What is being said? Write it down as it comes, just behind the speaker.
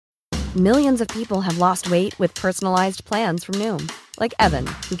Millions of people have lost weight with personalized plans from Noom. Like Evan,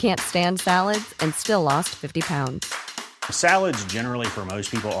 who can't stand salads and still lost 50 pounds. Salads generally for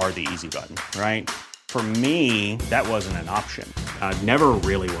most people are the easy button, right? For me, that wasn't an option. I never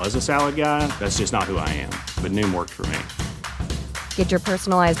really was a salad guy. That's just not who I am. But Noom worked for me. Get your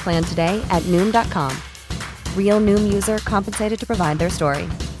personalized plan today at Noom.com. Real Noom user compensated to provide their story.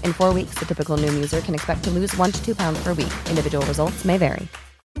 In 4 weeks, the typical Noom user can expect to lose 1 to 2 pounds per week. Individual results may vary.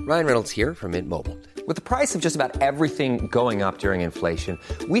 Ryan Reynolds here from Mint Mobile. With the price of just about everything going up during inflation,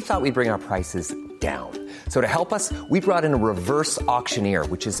 we thought we'd bring our prices down. So to help us, we brought in a reverse auctioneer,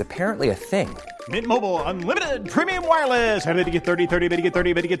 which is apparently a thing. Mint Mobile Unlimited Premium Wireless. How to get 30, 30, bit to get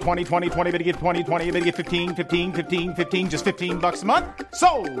 30, bit to get 20, 20, 20, bit to get 20, 20, bit to get 15, 15, 15, 15, just $15 a month?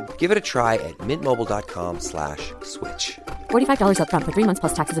 Sold! Give it a try at mintmobile.com/switch. $45 up front for 3 months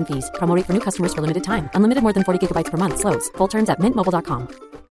plus taxes and fees. Promo rate for new customers for limited time. Unlimited more than 40 gigabytes per month. Slows full terms at mintmobile.com.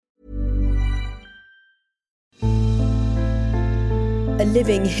 A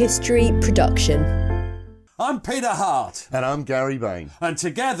Living History production. I'm Peter Hart. And I'm Gary Bain. And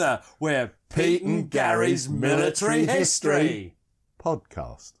together we're Pete and Gary's Military History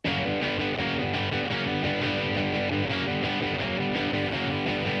Podcast.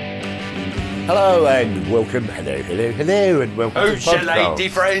 Hello and welcome. Hello, and welcome Who's to the your podcast. lady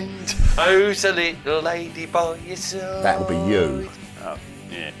friend? Who's a little lady by yourself? That'll be you. Oh,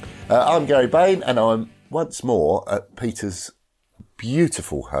 yeah. I'm Gary Bain and I'm once more at Peter's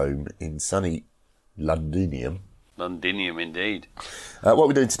beautiful home in sunny Londinium. Londinium, indeed. What are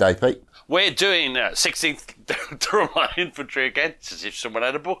we doing today, Pete? We're doing 16th Durham Infantry again, it's as if someone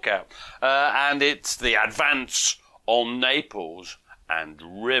had a book out. And it's the advance on Naples and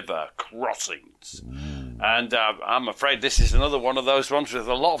river crossings. And I'm afraid this is another one of those ones with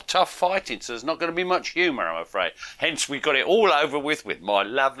a lot of tough fighting, so there's not going to be much humour, I'm afraid. Hence, we got it all over with my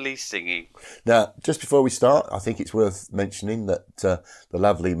lovely singing. Now, just before we start, I think it's worth mentioning that the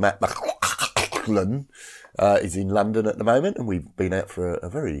lovely Matt McLachlan is in London at the moment, and we've been out for a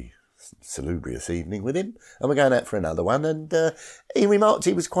very salubrious evening with him, and we're going out for another one, and he remarked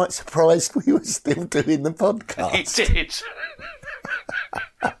he was quite surprised we were still doing the podcast. He did.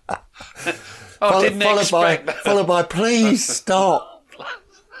 I didn't expect that. Followed by, please stop.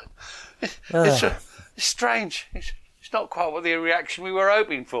 It's strange. It's not quite what the reaction we were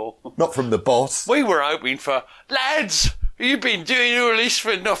hoping for. Not from the boss. We were hoping for, lads, you've been doing all this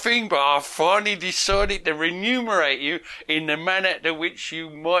for nothing, but I finally decided to remunerate you in the manner to which you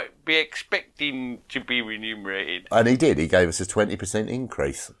might be expecting to be remunerated. And he did. He gave us a 20%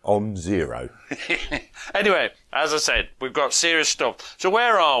 increase on zero. Anyway, as I said, we've got serious stuff. So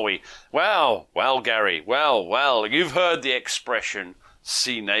where are we? Well, Gary, well, you've heard the expression,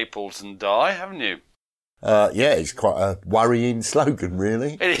 see Naples and die, haven't you? Yeah, it's quite a worrying slogan,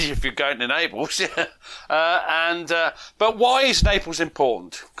 really. It is if you're going to Naples, yeah. But why is Naples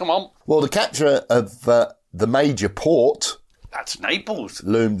important? Come on. Well, the capture of the major port... That's Naples.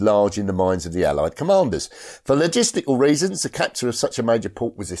 ...loomed large in the minds of the Allied commanders. For logistical reasons, the capture of such a major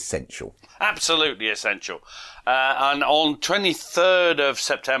port was essential. Absolutely essential. And on 23rd of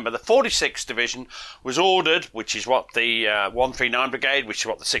September, the 46th Division was ordered, which is what the 139 Brigade, which is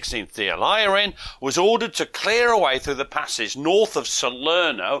what the 16th DLI are in, was ordered to clear away through the passes north of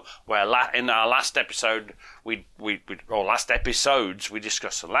Salerno, where in our last episode, we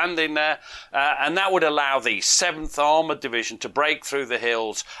discussed the landing there, and that would allow the 7th Armoured Division to break through the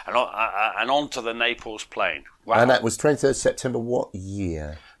hills and onto the Naples plain. Wow. And that was 23rd September what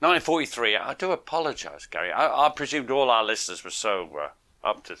year? 1943. I do apologise, Gary. I presumed all our listeners were so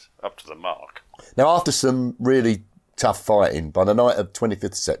up to the mark. Now, after some really tough fighting, by the night of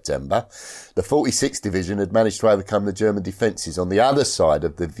 25th September, the 46th Division had managed to overcome the German defences on the other side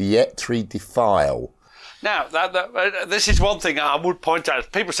of the Vietri Defile. Now, this is one thing I would point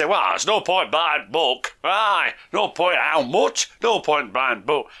out. People say, well, there's no point buying book. Aye, no point how much? No point buying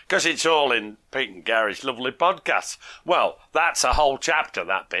book, because it's all in Pete and Gary's lovely podcast. Well, that's a whole chapter,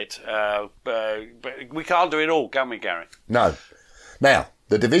 that bit. But we can't do it all, can we, Gary? No. Now,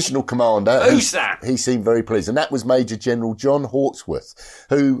 the divisional commander... Who's that? He seemed very pleased, and that was Major General John Hawksworth,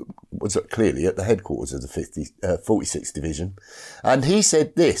 who was clearly at the headquarters of the 46th Division. And he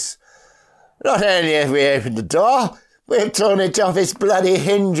said this: "Not only have we opened the door, we've torn it off its bloody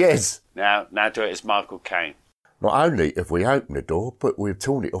hinges." Now do it as Michael Caine. Not only have we opened the door, but we've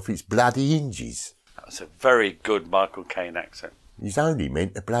torn it off its bloody hinges. That's a very good Michael Caine accent. He's only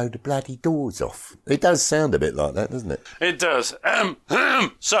meant to blow the bloody doors off. It does sound a bit like that, doesn't it? It does.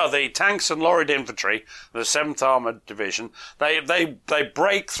 So the tanks and lorried infantry, the 7th Armoured Division, they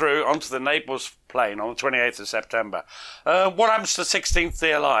break through onto the Naples plain on the 28th of September. What happens to the 16th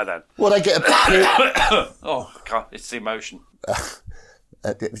DLI then? Well, they get a... Oh, God, it's the emotion.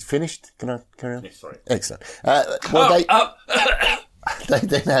 It's finished? Can I carry on? Yes, sorry. Excellent. They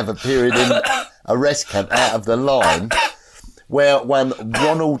then have a period in a rest camp out of the line where one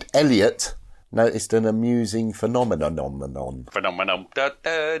Ronald Elliot noticed an amusing phenomenon.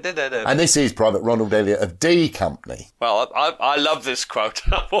 And this is Private Ronald Elliot of D Company. Well, I love this quote.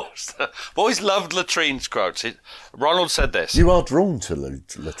 I've always loved latrines quotes. Ronald said this. You are drawn to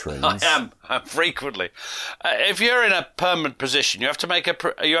latrines. I am frequently. If you're in a permanent position, you have to make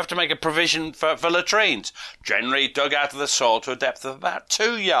a provision for latrines, generally dug out of the soil to a depth of about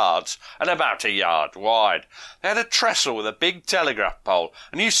 2 yards and about 1 yard wide. They had a trestle with a big telegraph pole,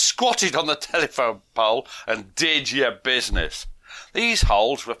 and you squatted on the telephone pole and did your business. These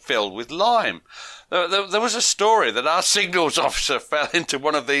holes were filled with lime. There was a story that our signals officer fell into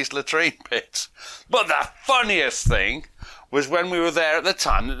one of these latrine pits. But the funniest thing was when we were there at the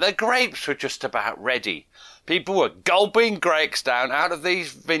time that the grapes were just about ready. People were gulping grapes down out of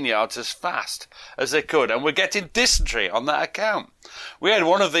these vineyards as fast as they could, and were getting dysentery on that account. We had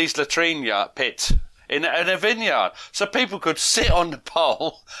one of these latrine pits in a vineyard, so people could sit on the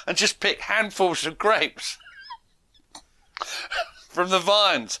pole and just pick handfuls of grapes from the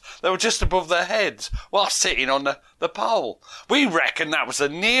vines that were just above their heads while sitting on the pole. We reckon that was the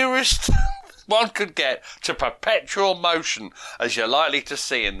nearest one could get to perpetual motion as you're likely to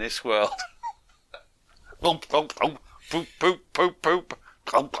see in this world. Poop, poop, poop, poop, poop,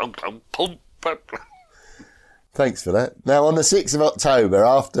 poop. Thanks for that. Now, on the 6th of October,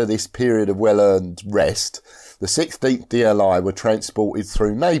 after this period of well-earned rest, the 16th DLI were transported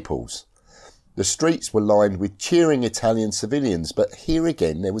through Naples. The streets were lined with cheering Italian civilians, but here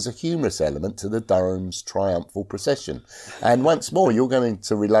again there was a humorous element to the Durham's triumphal procession. And once more, you're going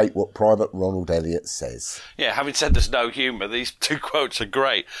to relate what Private Ronald Elliot says. Yeah, having said there's no humour, these two quotes are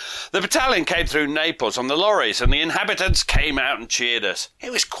great. The battalion came through Naples on the lorries, and the inhabitants came out and cheered us.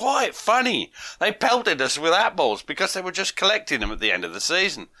 It was quite funny. They pelted us with apples because they were just collecting them at the end of the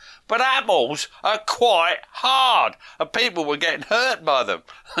season. But apples are quite hard, and people were getting hurt by them,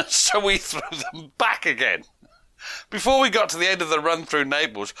 so we threw them back again. Before we got to the end of the run through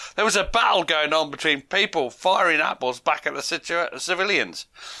Naples, there was a battle going on between people firing apples back at the civilians.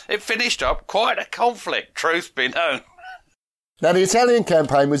 It finished up quite a conflict, truth be known. Now, the Italian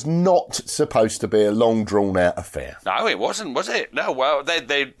campaign was not supposed to be a long, drawn-out affair. No, it wasn't, was it? No, well,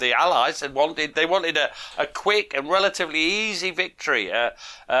 the Allies had wanted a quick and relatively easy victory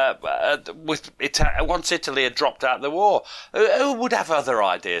once Italy had dropped out of the war. Who would have other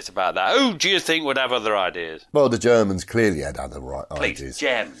ideas about that? Who do you think would have other ideas? Well, the Germans clearly had other ideas.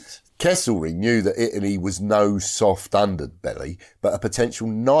 Germans. Kesselring knew that Italy was no soft underbelly, but a potential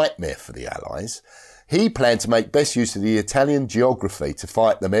nightmare for the Allies. He planned to make best use of the Italian geography to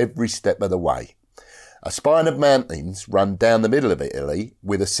fight them every step of the way. A spine of mountains run down the middle of Italy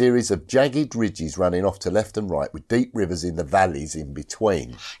with a series of jagged ridges running off to left and right with deep rivers in the valleys in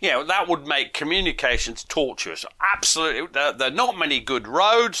between. Yeah, that would make communications tortuous. Absolutely. There are not many good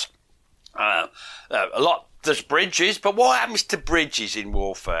roads. There's bridges, but what happens to bridges in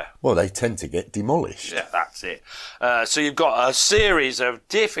warfare? Well, they tend to get demolished. Yeah, that's it. So you've got a series of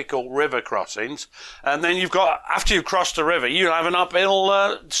difficult river crossings, and then you've got, after you've crossed the river, you have an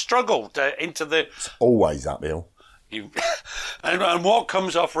uphill struggle into the... It's always uphill. And what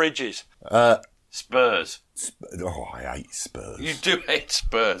comes off ridges? Spurs. Oh, I hate spurs. You do hate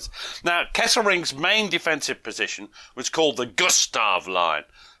spurs. Now, Kesselring's main defensive position was called the Gustav Line.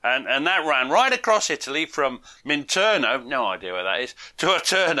 And that ran right across Italy from Minturno, no idea where that is, to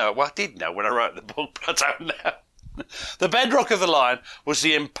Aterno. Well, I did know when I wrote the book, but I don't know. The bedrock of the line was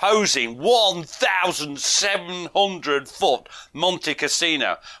the imposing 1,700-foot Monte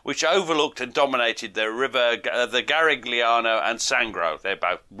Cassino, which overlooked and dominated the river, the Garigliano and Sangro. They're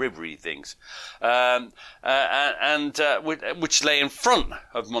both rivery things, which lay in front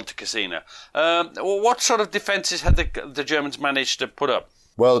of Monte Cassino. What sort of defences had the Germans managed to put up?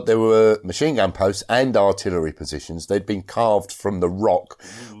 Well, there were machine gun posts and artillery positions. They'd been carved from the rock,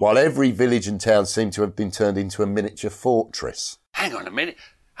 while every village and town seemed to have been turned into a miniature fortress. Hang on a minute.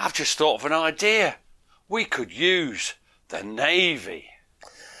 I've just thought of an idea. We could use the Navy.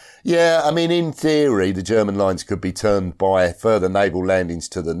 Yeah, I mean, in theory, the German lines could be turned by further naval landings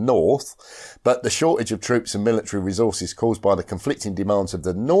to the north, but the shortage of troops and military resources caused by the conflicting demands of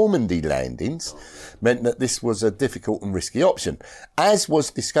the Normandy landings meant that this was a difficult and risky option, as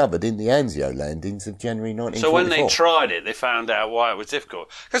was discovered in the Anzio landings of January 1944. So when they tried it, they found out why it was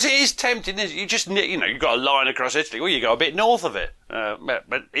difficult. Because it is tempting, isn't it? You just, you've got a line across Italy, well, you go a bit north of it.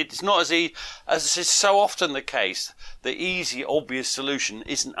 But it's not as easy, as is so often the case. The easy, obvious solution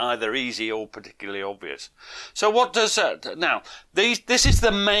isn't either easy or particularly obvious. So what does now? This is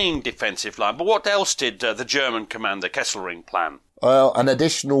the main defensive line. But what else did the German commander Kesselring plan? Well, an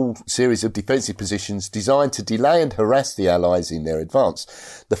additional series of defensive positions designed to delay and harass the Allies in their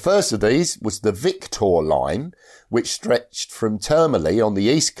advance. The first of these was the Victor Line, which stretched from Termoli on the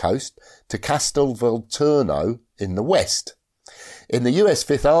east coast to Castelvolturno in the west. In the US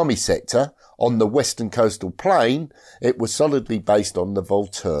Fifth Army sector, on the western coastal plain, it was solidly based on the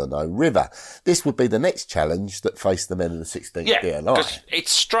Volturno River. This would be the next challenge that faced the men of the 16th DLI. Because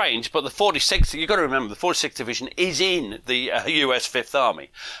it's strange, but the 46th, you've got to remember, the 46th Division is in the US Fifth Army.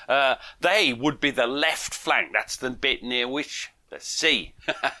 They would be the left flank. That's the bit near which the sea.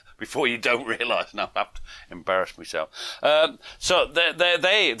 Before you don't realise, no, I have to embarrass myself. So they're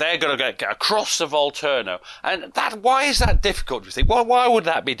going to get across the Volturno, and why is that difficult? Do you think? Why would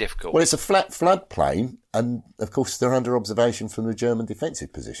that be difficult? Well, it's a flat floodplain, and of course they're under observation from the German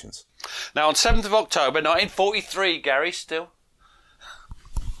defensive positions. Now, on 7th of October, 1943, Gary, still.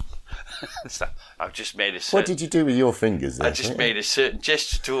 I've just made a certain... What did you do with your fingers there? I just made a certain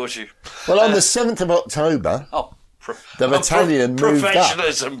gesture towards you. Well, on the 7th of October... the battalion moved up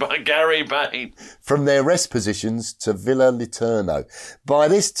Professionalism by Gary Bain. From their rest positions to Villa Literno. By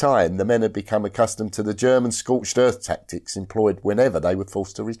this time, the men had become accustomed to the German scorched earth tactics employed whenever they were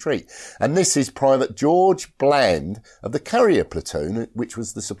forced to retreat. And this is Private George Bland of the Carrier Platoon, which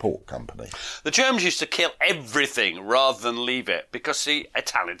was the support company. The Germans used to kill everything rather than leave it because the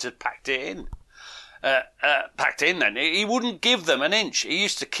Italians had packed it in. Then. He wouldn't give them an inch. He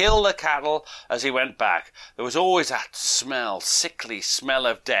used to kill the cattle as he went back. There was always that sickly smell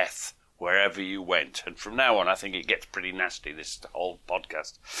of death wherever you went. And from now on, I think it gets pretty nasty, this whole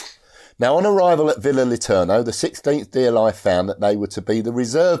podcast. Now, on arrival at Villa Literno, the 16th DLI found that they were to be the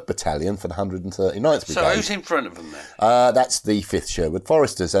reserve battalion for the 139th Brigade. So who's in front of them then? That's the 5th Sherwood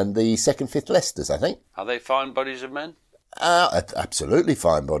Foresters and the 2nd 5th Leicesters, I think. Are they fine bodies of men? Absolutely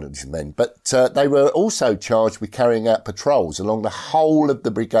fine bodies of men, but they were also charged with carrying out patrols along the whole of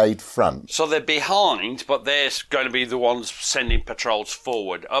the brigade front. So they're behind, but they're going to be the ones sending patrols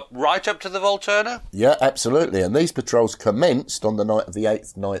forward, right up to the Volturno? Yeah, absolutely, and these patrols commenced on the night of the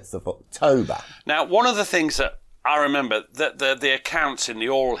 8th, 9th of October. Now, one of the things that I remember, that the accounts in the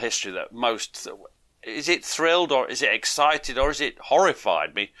oral history that most... Is it thrilled or is it excited or is it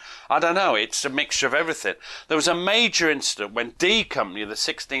horrified me? I don't know. It's a mixture of everything. There was a major incident when D Company of the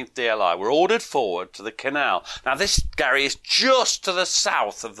 16th DLI were ordered forward to the canal. Now this, Gary, is just to the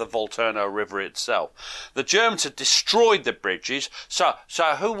south of the Volturno River itself. The Germans had destroyed the bridges, so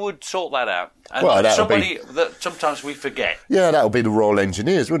who would sort that out? And well, somebody that sometimes we forget. Yeah, that would be the Royal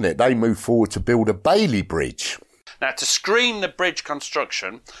Engineers, wouldn't it? They moved forward to build a Bailey Bridge. Now, to screen the bridge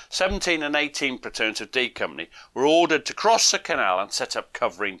construction, 17 and 18 platoons of D Company were ordered to cross the canal and set up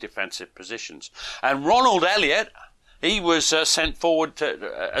covering defensive positions. And Ronald Elliott, he was sent forward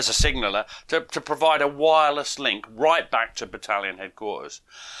as a signaller to provide a wireless link right back to battalion headquarters.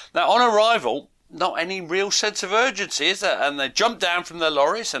 Now, on arrival, not any real sense of urgency, is there? And they jump down from their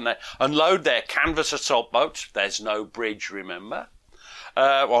lorries and they unload their canvas assault boats. There's no bridge, remember?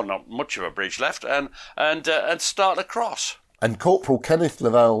 Well, not much of a bridge left, and start across. And Corporal Kenneth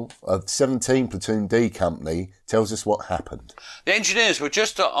Lavelle of 17 Platoon D Company tells us what happened. The engineers were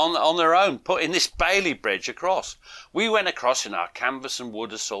just on their own, putting this Bailey Bridge across. We went across in our canvas and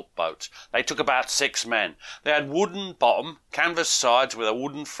wood assault boats. They took about 6 men. They had wooden bottom, canvas sides with a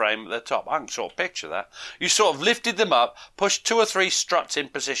wooden frame at the top. I can sort of picture that. You sort of lifted them up, pushed 2 or 3 struts in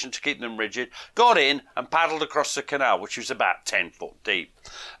position to keep them rigid, got in and paddled across the canal, which was about 10 foot deep.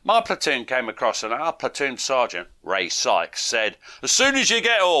 My platoon came across and our platoon sergeant, Ray Sykes, said, "As soon as you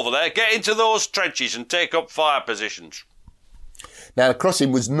get over there, get into those trenches and take up fire positions." Now, the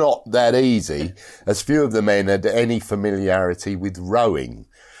crossing was not that easy, as few of the men had any familiarity with rowing.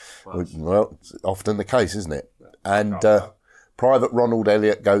 Well, it's often the case, isn't it? And Private Ronald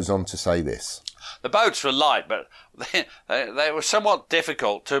Elliott goes on to say this. The boats were light, but they were somewhat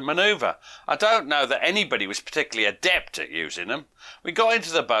difficult to manoeuvre. I don't know that anybody was particularly adept at using them. We got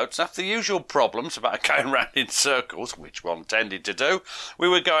into the boats, and after the usual problems about going round in circles, which one tended to do, we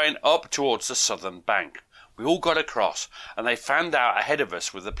were going up towards the southern bank. We all got across, and they fanned out ahead of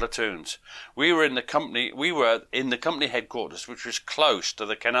us with the platoons. We were in the company headquarters, which was close to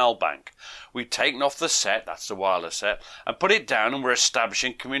the canal bank. We'd taken off the set, that's the wireless set, and put it down, and were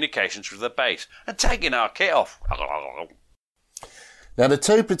establishing communications with the base and taking our kit off. Now, the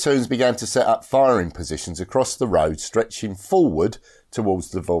two platoons began to set up firing positions across the road, stretching forward towards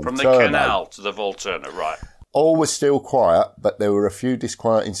the Volturno. From the canal to the Volturno, right. All was still quiet, but there were a few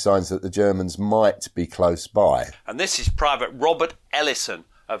disquieting signs that the Germans might be close by. And this is Private Robert Ellison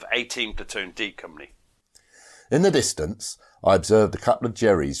of 18 Platoon D Company. In the distance, I observed a couple of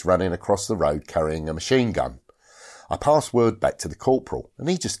Jerrys running across the road carrying a machine gun. I passed word back to the corporal, and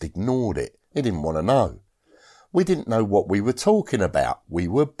he just ignored it. He didn't want to know. We didn't know what we were talking about. We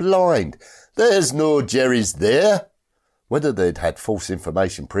were blind. There's no Jerrys there. Whether they'd had false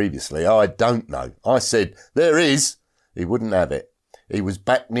information previously, I don't know. I said, there is. He wouldn't have it. He was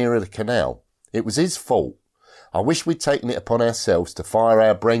back nearer the canal. It was his fault. I wish we'd taken it upon ourselves to fire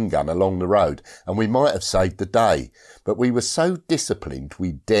our Bren gun along the road, and we might have saved the day. But we were so disciplined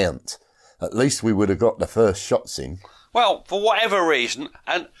we daren't. At least we would have got the first shots in. Well, for whatever reason,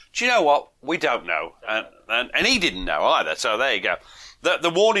 and do you know what? We don't know. And he didn't know either, so there you go.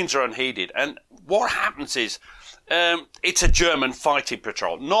 The warnings are unheeded, and what happens is it's a German fighting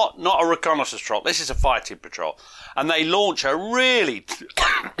patrol, not a reconnaissance patrol. This is a fighting patrol. And they launch a really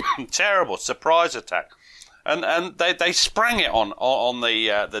terrible surprise attack. And they sprang it on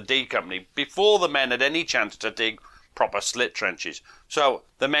the D Company before the men had any chance to dig proper slit trenches. So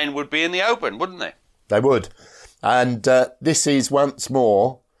the men would be in the open, wouldn't they? They would. And this is once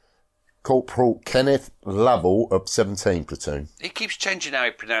more Corporal Kenneth Lovell of 17 Platoon. He keeps changing how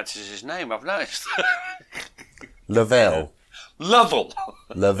he pronounces his name, I've noticed. Lovell.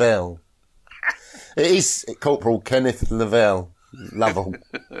 Lovell. It is Corporal Kenneth Lovell.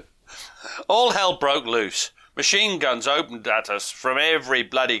 All hell broke loose. Machine guns opened at us from every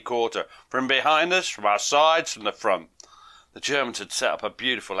bloody quarter, from behind us, from our sides, from the front. The Germans had set up a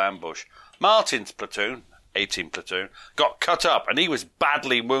beautiful ambush. Martin's platoon, 18 Platoon, got cut up and he was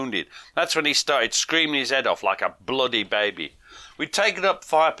badly wounded. That's when he started screaming his head off like a bloody baby. We'd taken up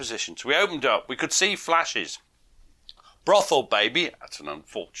fire positions. We opened up. We could see flashes. Brothel Baby, that's an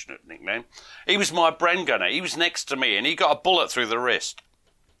unfortunate nickname, he was my Bren gunner. He was next to me and he got a bullet through the wrist.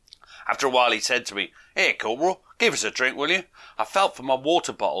 After a while he said to me, "Here, Corporal, give us a drink, will you?" I felt for my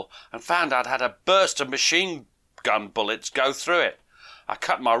water bottle and found I'd had a burst of machine gun bullets go through it. I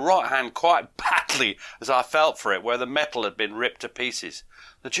cut my right hand quite badly as I felt for it where the metal had been ripped to pieces.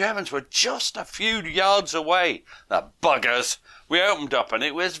 The Germans were just a few yards away. The buggers! We opened up and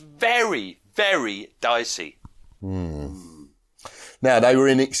it was very, very dicey. Now, they were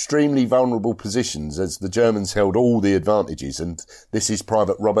in extremely vulnerable positions as the Germans held all the advantages, and this is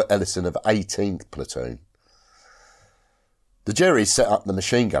Private Robert Ellison of 18th Platoon. The Jerrys set up the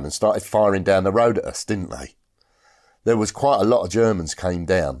machine gun and started firing down the road at us, didn't they? There was quite a lot of Germans came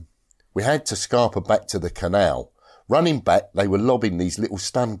down. We had to scarper back to the canal. Running back, they were lobbing these little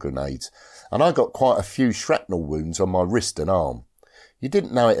stun grenades, and I got quite a few shrapnel wounds on my wrist and arm. You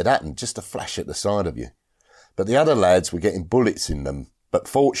didn't know it had happened, just a flash at the side of you. But the other lads were getting bullets in them, but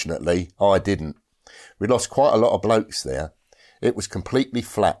fortunately I didn't. We lost quite a lot of blokes there. It was completely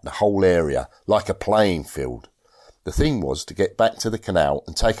flat, the whole area, like a playing field. The thing was to get back to the canal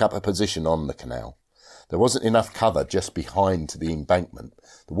and take up a position on the canal. There wasn't enough cover just behind the embankment.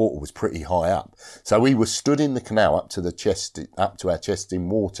 The water was pretty high up, so we were stood in the canal up to our chest in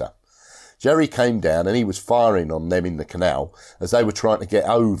water. Jerry came down and he was firing on them in the canal as they were trying to get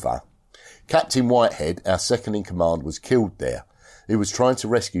over. Captain Whitehead, our second in command, was killed there. He was trying to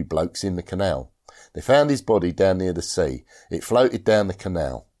rescue blokes in the canal. They found his body down near the sea. It floated down the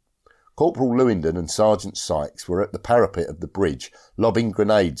canal. Corporal Lewingdon and Sergeant Sykes were at the parapet of the bridge, lobbing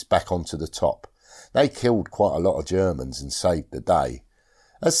grenades back onto the top. They killed quite a lot of Germans and saved the day.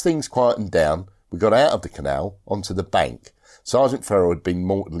 As things quietened down, we got out of the canal, onto the bank. Sergeant Farrell had been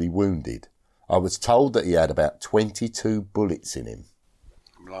mortally wounded. I was told that he had about 22 bullets in him.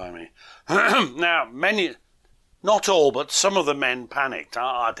 Blimey. Now, not all, but some of the men panicked.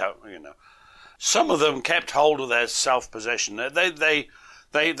 I don't, Some of them kept hold of their self-possession. They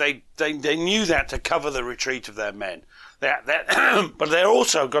knew that to cover the retreat of their men. But they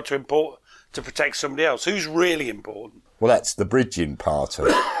also got to protect somebody else. Who's really important? Well, that's the bridging party.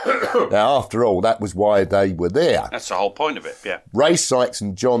 Now, after all, that was why they were there. That's the whole point of it, yeah. Ray Sykes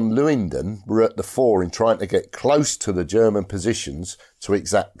and John Lewingdon were at the fore in trying to get close to the German positions to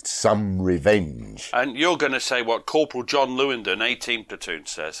exact some revenge. And you're going to say what Corporal John Lewingdon, 18th Platoon,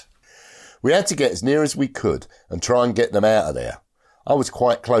 says. We had to get as near as we could and try and get them out of there. I was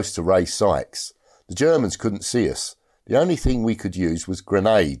quite close to Ray Sykes. The Germans couldn't see us. The only thing we could use was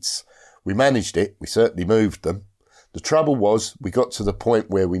grenades. We managed it. We certainly moved them. The trouble was we got to the point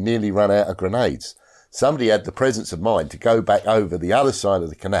where we nearly ran out of grenades. Somebody had the presence of mind to go back over the other side of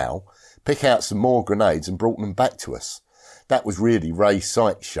the canal, pick out some more grenades and brought them back to us. That was really Ray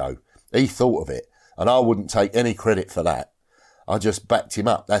Sykes' show. He thought of it, and I wouldn't take any credit for that. I just backed him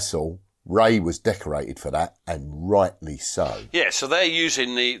up, that's all. Ray was decorated for that, and rightly so. Yeah, so they're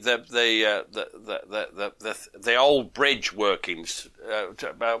using the old bridge workings,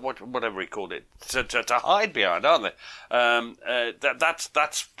 whatever he called it, to hide behind, aren't they? That's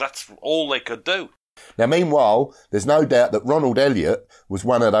all they could do. Now, meanwhile, there's no doubt that Ronald Elliot was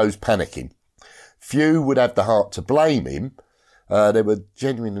one of those panicking. Few would have the heart to blame him. They were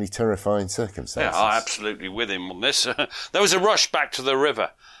genuinely terrifying circumstances. Yeah, I'm absolutely with him on this. There was a rush back to the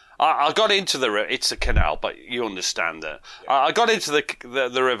river. I got into the river. It's a canal, but you understand that. I got into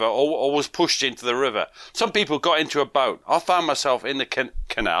the river, or was pushed into the river. Some people got into a boat. I found myself in the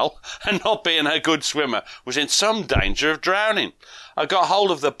canal, and not being a good swimmer, was in some danger of drowning. I got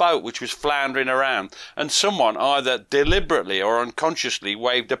hold of the boat, which was floundering around, and someone either deliberately or unconsciously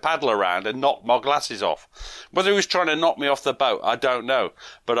waved a paddle around and knocked my glasses off. Whether he was trying to knock me off the boat, I don't know,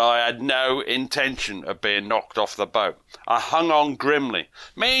 but I had no intention of being knocked off the boat. I hung on grimly.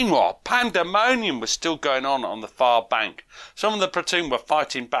 Meanwhile, pandemonium was still going on the far bank. Some of the platoon were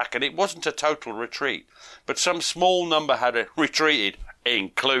fighting back, and it wasn't a total retreat, but some small number had retreated,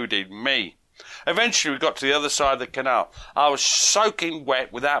 including me. Eventually we got to the other side of the canal. I was soaking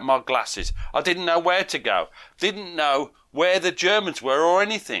wet without my glasses. I didn't know where to go. Didn't know where the Germans were or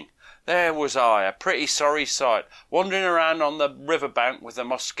anything. There was I, a pretty sorry sight, wandering around on the riverbank with the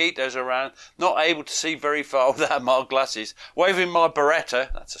mosquitoes around, not able to see very far without my glasses, waving my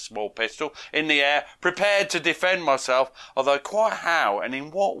Beretta, that's a small pistol, in the air, prepared to defend myself, although quite how and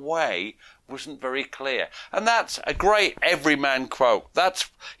in what way wasn't very clear. And that's a great everyman quote. That's,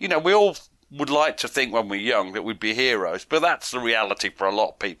 we all would like to think when we're young that we'd be heroes, but that's the reality for a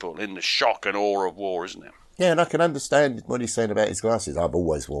lot of people in the shock and awe of war, isn't it? Yeah, and I can understand what he's saying about his glasses. I've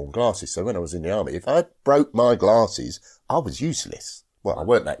always worn glasses, so when I was in the army, if I broke my glasses, I was useless. Well, I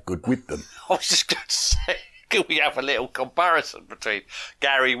weren't that good with them. I was just going to say, can we have a little comparison between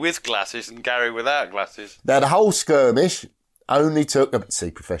Gary with glasses and Gary without glasses? Now, the whole skirmish only took about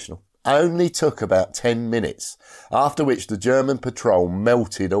 10 minutes, after which the German patrol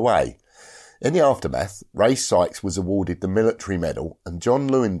melted away. In the aftermath, Ray Sykes was awarded the military medal and John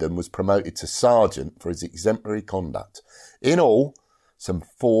Lewindon was promoted to sergeant for his exemplary conduct. In all, some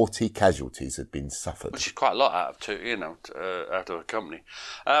 40 casualties had been suffered. Which is quite a lot out of a company.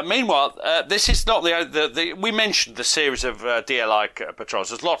 Meanwhile, this is not the we mentioned the series of DLI patrols.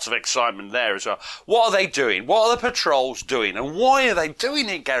 There's lots of excitement there as well. What are they doing? What are the patrols doing? And why are they doing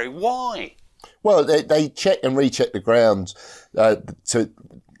it, Gary? Why? Well, they check and recheck the grounds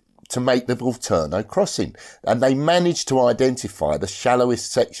to make the Volturno crossing. And they managed to identify the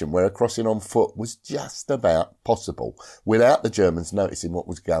shallowest section where a crossing on foot was just about possible without the Germans noticing what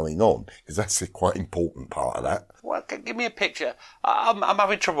was going on, because that's a quite important part of that. Well, give me a picture. I'm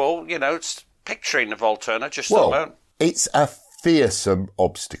having trouble, picturing the Volturno just alone. It's a fearsome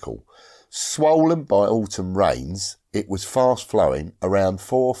obstacle. Swollen by autumn rains, it was fast flowing, around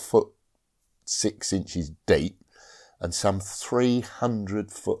 4'6" deep, and some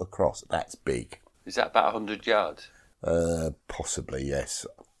 300 foot across. That's big. Is that about 100 yards? Possibly, yes.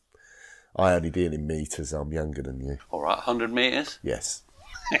 I only deal in metres. I'm younger than you. All right, 100 metres? Yes.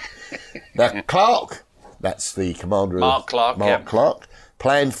 Now, Clark, that's the commander Mark Clark,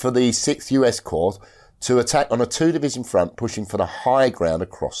 planned for the 6th US Corps to attack on a 2-division front, pushing for the high ground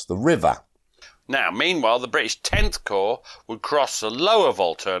across the river. Now, meanwhile, the British 10th Corps would cross the lower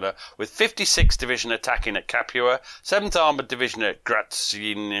Volturno with 56th Division attacking at Capua, 7th Armoured Division at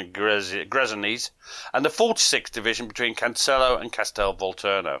Grazianes, and the 46th Division between Cancello and Castel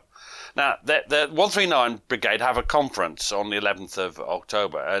Volturno. Now, the 139 Brigade have a conference on the 11th of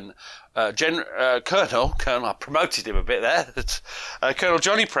October, and Colonel, I promoted him a bit there, Colonel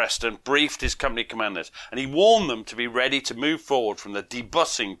Johnny Preston briefed his company commanders, and he warned them to be ready to move forward from the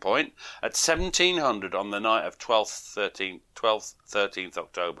debussing point at 1700 on the night of 12th, 13th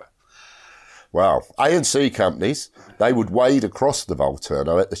October. Well, A and C companies, they would wade across the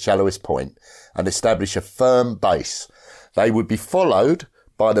Volturno at the shallowest point and establish a firm base. They would be followed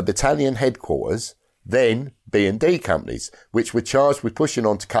by the battalion headquarters, then B&D companies, which were charged with pushing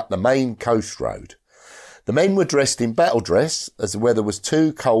on to cut the main coast road. The men were dressed in battle dress, as the weather was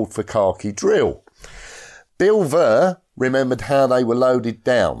too cold for khaki drill. Bill Ver remembered how they were loaded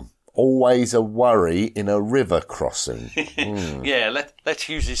down. always a worry in a river crossing. Yeah, let's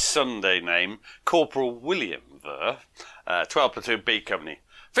use his Sunday name, Corporal William Ver, 12 Platoon B Company.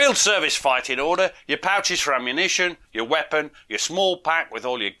 Field service fighting order, your pouches for ammunition, your weapon, your small pack with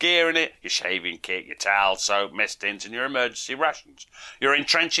all your gear in it, your shaving kit, your towel, soap, mess tins and your emergency rations. Your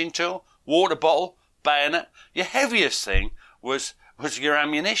entrenching tool, water bottle, bayonet. Your heaviest thing was your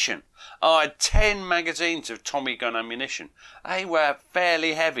ammunition. I had 10 magazines of Tommy gun ammunition. They were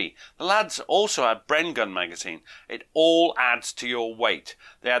fairly heavy. The lads also had Bren gun magazine. It all adds to your weight.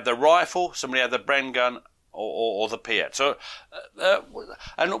 They had the rifle, somebody had the Bren gun, or the Piat. So,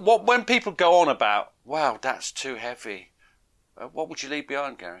 when people go on about, wow, that's too heavy, what would you leave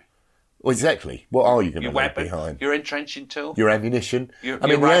behind, Gary? Well, exactly. What are you going to Your leave weapon, behind? your entrenching tool, your ammunition. Your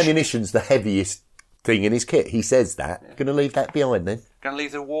the ammunition's the heaviest thing in his kit. He says that. Yeah. Going to leave that behind then? Going to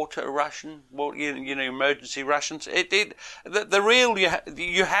leave the water ration, emergency rations. The real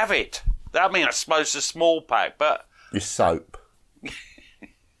you have it. I mean, I suppose the small pack, but your soap.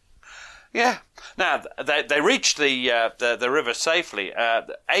 Yeah. Now they reached the river safely.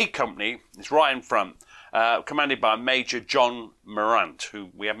 A company is right in front, commanded by Major John Morant, who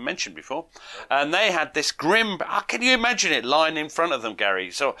we haven't mentioned before, and they had this grim. Can you imagine it lying in front of them,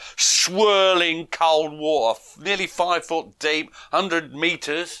 Gary? So swirling cold water, nearly 5 foot deep, 100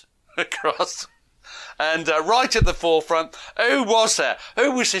 metres across. And right at the forefront, who was there?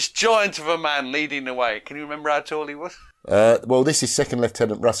 Who was this giant of a man leading the way? Can you remember how tall he was? Well, this is Second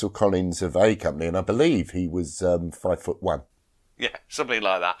Lieutenant Russell Collins of A Company, and I believe he was 5'1". Yeah, something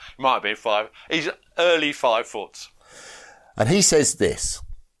like that. He might have been 5. He's early 5 foot. And he says this.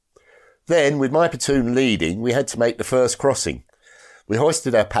 Then, with my platoon leading, we had to make the first crossing. We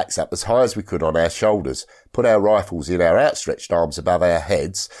hoisted our packs up as high as we could on our shoulders, put our rifles in our outstretched arms above our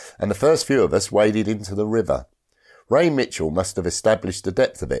heads, and the first few of us waded into the river. Ray Mitchell must have established the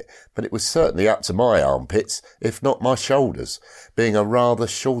depth of it, but it was certainly up to my armpits, if not my shoulders, being a rather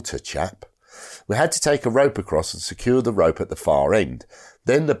shorter chap. We had to take a rope across and secure the rope at the far end.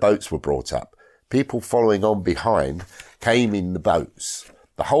 Then the boats were brought up. People following on behind came in the boats.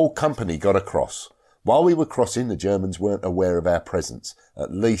 The whole company got across. While we were crossing, the Germans weren't aware of our presence.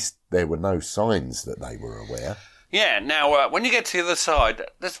 At least there were no signs that they were aware. Yeah, now, when you get to the other side,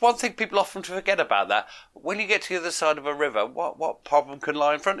 there's one thing people often forget about that. When you get to the other side of a river, what problem can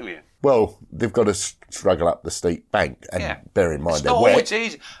lie in front of you? Well, they've got to struggle up the steep bank, and bear in mind they're wet. It's not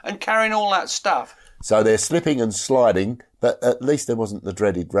always easy, and carrying all that stuff. So they're slipping and sliding, but at least there wasn't the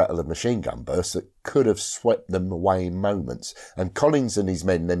dreaded rattle of machine gun bursts that could have swept them away in moments. And Collins and his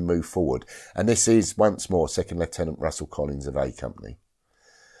men then moved forward, and this is, once more, Second Lieutenant Russell Collins of A Company.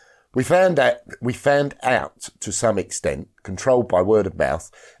 We found out, to some extent, controlled by word of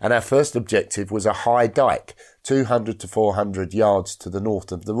mouth, and our first objective was a high dike, 200 to 400 yards to the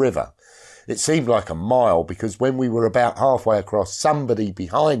north of the river. It seemed like a mile because when we were about halfway across, somebody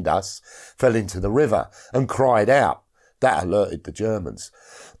behind us fell into the river and cried out. That alerted the Germans.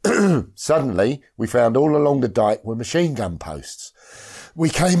 Suddenly, we found all along the dike were machine gun posts. We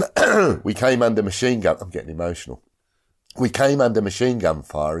came under machine gun. I'm getting emotional. We came under machine gun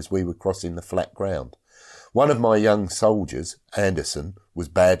fire as we were crossing the flat ground. One of my young soldiers, Anderson, was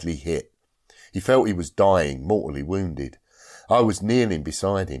badly hit. He felt he was dying, mortally wounded. I was kneeling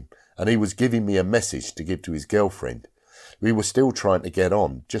beside him, and he was giving me a message to give to his girlfriend. We were still trying to get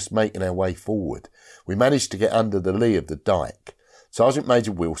on, just making our way forward. We managed to get under the lee of the dike. Sergeant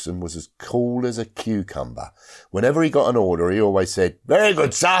Major Wilson was as cool as a cucumber. Whenever he got an order, he always said, "Very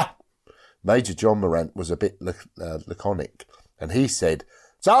good, sir." Major John Morant was a bit laconic, and he said,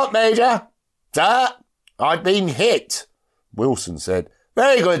 "Sergeant Major, sir, I've been hit." Wilson said,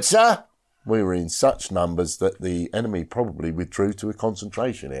 "Very good, sir." We were in such numbers that the enemy probably withdrew to a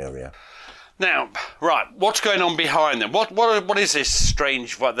concentration area. Now, right, what's going on behind them? What is this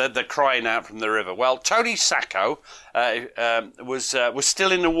strange? They're crying out from the river. Well, Tony Sacco was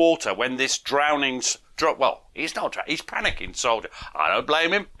still in the water when this drowning's drop. Well, he's not. He's panicking soldier. I don't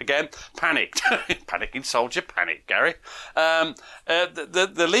blame him. Again, panicked. Panicking soldier, panic, Gary.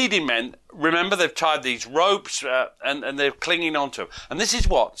 The leading men, remember, they've tied these ropes and they're clinging onto them. And this is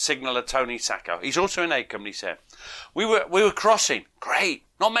what signaller Tony Sacco. He's also in A Company. Said we were crossing. Great.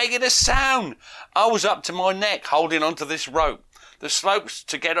 Not making a sound. I was up to my neck holding onto this rope. The slopes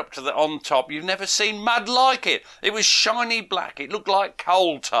to get up to the on top, you've never seen mud like it. It was shiny black. It looked like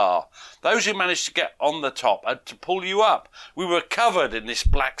coal tar. Those who managed to get on the top had to pull you up. We were covered in this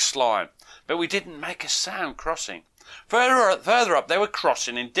black slime, but we didn't make a sound crossing. Further up, they were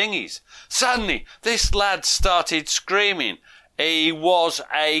crossing in dinghies. Suddenly, this lad started screaming. He was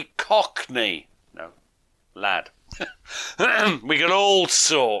a cockney. No, lad. We got all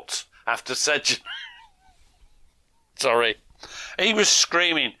sorts. after such... Sorry. He was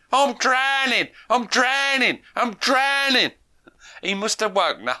screaming, I'm drowning, I'm drowning, I'm drowning. He must have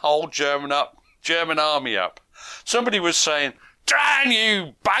woken the whole German army up. Somebody was saying, drown,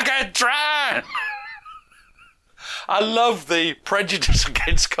 you bugger, drown. I love the prejudice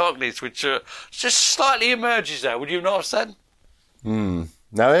against Cockneys, which just slightly emerges there. Would you not have said?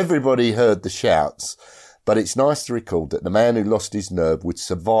 Now, everybody heard the shouts, but it's nice to record that the man who lost his nerve would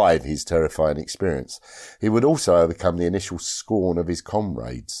survive his terrifying experience. He would also overcome the initial scorn of his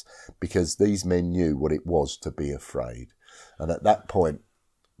comrades, because these men knew what it was to be afraid. And at that point,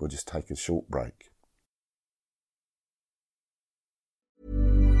 we'll just take a short break.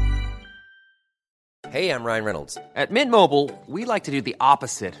 Hey, I'm Ryan Reynolds. At Mint Mobile, we like to do the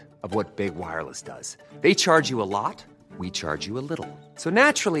opposite of what Big Wireless does. They charge you a lot, we charge you a little. So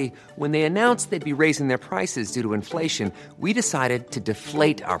naturally, when they announced they'd be raising their prices due to inflation, we decided to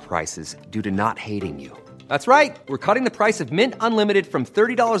deflate our prices due to not hating you. That's right. We're cutting the price of Mint Unlimited from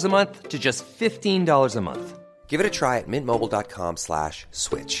 $30 a month to just $15 a month. Give it a try at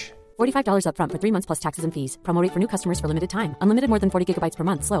mintmobile.com/switch. $45 up front for 3 months plus taxes and fees. Promo rate for new customers for limited time. Unlimited more than 40 gigabytes per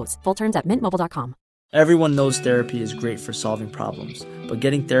month. Slows full terms at mintmobile.com. Everyone knows therapy is great for solving problems, but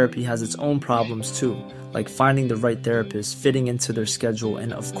getting therapy has its own problems too, like finding the right therapist, fitting into their schedule,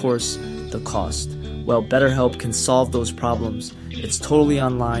 and of course, the cost. Well, BetterHelp can solve those problems. It's totally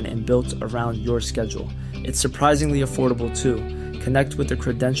online and built around your schedule. It's surprisingly affordable too. Connect with a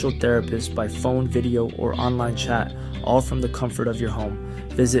credentialed therapist by phone, video, or online chat, all from the comfort of your home.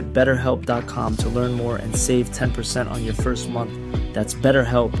 Visit BetterHelp.com to learn more and save 10% on your first month. That's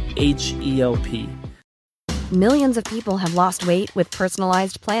BetterHelp, H-E-L-P. Millions of people have lost weight with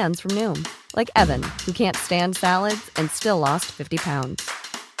personalized plans from Noom. Like Evan, who can't stand salads and still lost 50 pounds.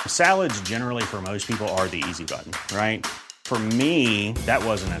 Salads generally for most people are the easy button, right? For me, that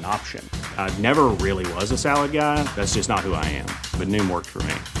wasn't an option. I never really was a salad guy. That's just not who I am. But Noom worked for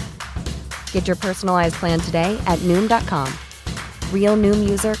me. Get your personalized plan today at Noom.com. Real Noom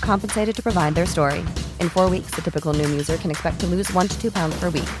user compensated to provide their story. In 4 weeks, the typical Noom user can expect to lose 1 to 2 pounds per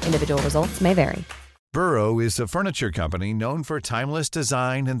week. Individual results may vary. Burrow is a furniture company known for timeless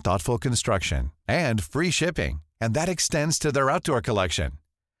design and thoughtful construction, and free shipping, and that extends to their outdoor collection.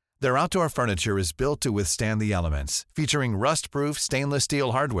 Their outdoor furniture is built to withstand the elements, featuring rust-proof stainless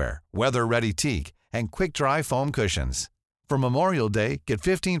steel hardware, weather-ready teak, and quick-dry foam cushions. For Memorial Day, get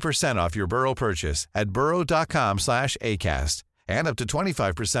 15% off your Burrow purchase at burrow.com/acast, and up to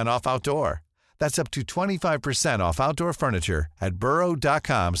 25% off outdoor. That's up to 25% off outdoor furniture at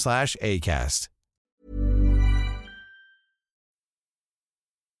burrow.com/acast.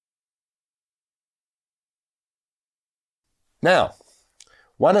 Now,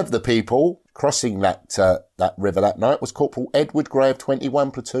 one of the people crossing that river that night was Corporal Edward Gray of 21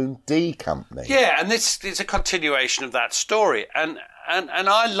 Platoon D Company. Yeah, and this is a continuation of that story. And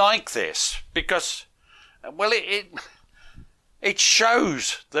I like this because, well, it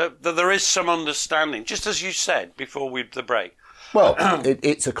shows that there is some understanding, just as you said before the break. Well,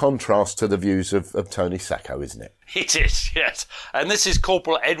 it's a contrast to the views of Tony Sacco, isn't it? It is, yes. And this is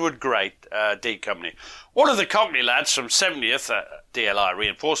Corporal Edward Gray, D Company. One of the Cockney lads from 70th DLI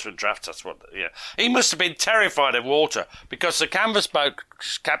reinforcement draft, that's what, yeah. He must have been terrified of water because the canvas boat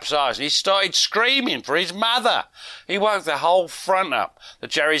capsized and he started screaming for his mother. He woke the whole front up. The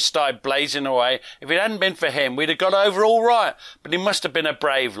Jerry's started blazing away. If it hadn't been for him, we'd have got over all right. But he must have been a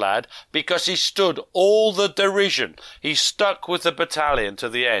brave lad because he stood all the derision. He stuck with the battalion to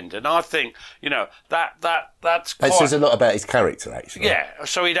the end. And I think, that's It says a lot about his character, actually. Yeah,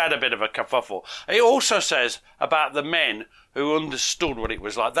 so he'd had a bit of a kerfuffle. It also says about the men who understood what it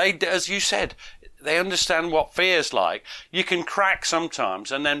was like. They, as you said, they understand what fear's like. You can crack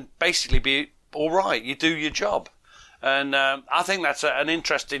sometimes and then basically be all right. You do your job. And I think that's an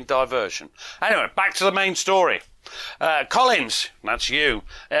interesting diversion. Anyway, back to the main story. Collins, that's you,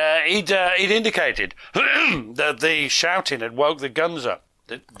 he'd indicated that the shouting had woke the guns up.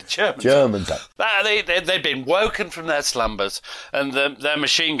 The Germans up. They'd been woken from their slumbers, and their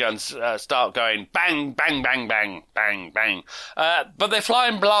machine guns start going bang, bang, bang, bang, bang, bang. But they're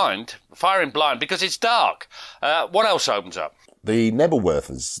firing blind because it's dark. What else opens up? The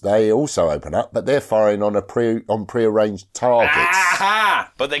Nebelwerfers, they also open up, but they're firing on prearranged targets.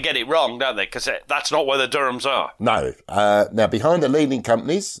 Aha! But they get it wrong, don't they? Because that's not where the Durhams are. No. Now, behind the leading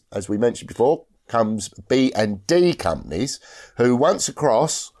companies, as we mentioned before, comes B and D companies, who once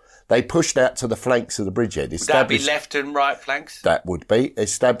across, they pushed out to the flanks of the bridgehead. Would that be left and right flanks? That would be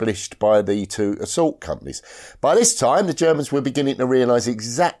established by the two assault companies. By this time, the Germans were beginning to realise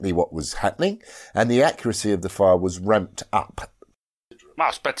exactly what was happening, and the accuracy of the fire was ramped up. I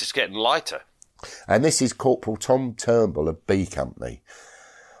expect it's getting lighter. And this is Corporal Tom Turnbull of B Company.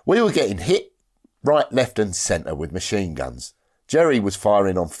 We were getting hit right, left and centre with machine guns. Jerry was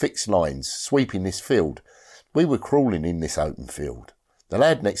firing on fixed lines, sweeping this field. We were crawling in this open field. The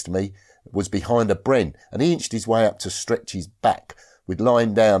lad next to me was behind a bren, and he inched his way up to stretch his back, with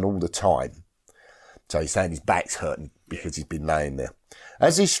lying down all the time. So he's saying his back's hurting because he's been laying there.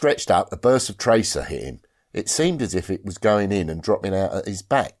 As he stretched up, a burst of tracer hit him. It seemed as if it was going in and dropping out at his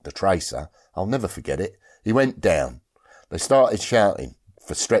back, the tracer. I'll never forget it. He went down. They started shouting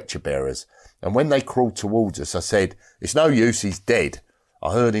for stretcher bearers, and when they crawled towards us, I said, "It's no use, he's dead."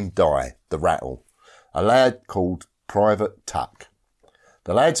 I heard him die, the rattle. A lad called Private Tuck.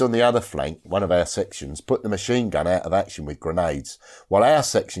 The lads on the other flank, one of our sections, put the machine gun out of action with grenades, while our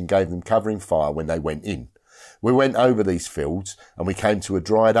section gave them covering fire when they went in. We went over these fields, and we came to a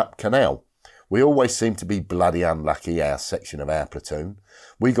dried-up canal. We always seemed to be bloody unlucky, our section of our platoon.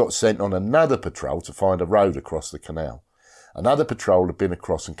 We got sent on another patrol to find a road across the canal. Another patrol had been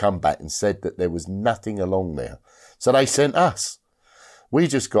across and come back and said that there was nothing along there. So they sent us. We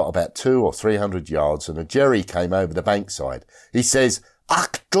just got about 200 or 300 yards, and a Jerry came over the bankside. He says,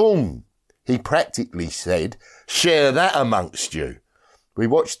 "Achtung!" He practically said, "Share that amongst you." We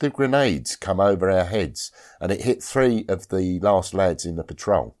watched the grenades come over our heads, and it hit 3 of the last lads in the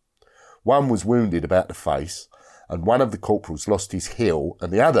patrol. One was wounded about the face, and one of the corporals lost his heel,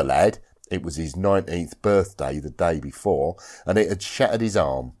 and the other lad, it was his 19th birthday the day before, and it had shattered his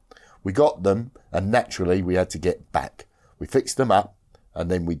arm. We got them, and naturally we had to get back. We fixed them up, and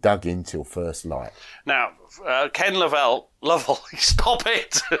then we dug in till first light. Now, Ken Lovell, stop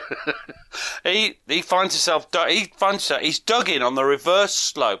it! he finds himself, he's dug in on the reverse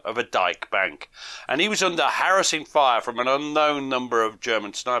slope of a dike bank, and he was under harassing fire from an unknown number of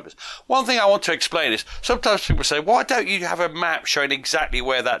German snipers. One thing I want to explain is, sometimes people say, why don't you have a map showing exactly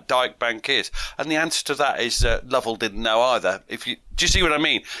where that dike bank is? And the answer to that is Lovell didn't know either. Do you see what I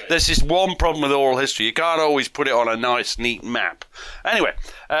mean? There's this one problem with oral history. You can't always put it on a nice, neat map. Anyway,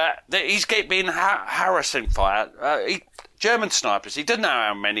 he's being harassing fire. German snipers, he didn't know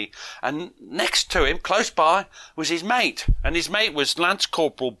how many, and next to him, close by, was his mate, and his mate was Lance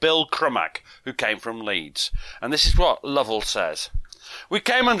Corporal Bill Crummack, who came from Leeds. And this is what Lovell says. "We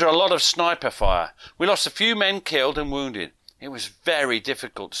came under a lot of sniper fire. We lost a few men killed and wounded. It was very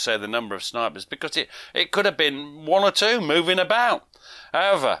difficult to say the number of snipers, because it could have been 1 or 2 moving about.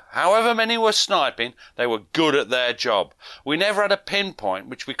 However many were sniping, they were good at their job. We never had a pinpoint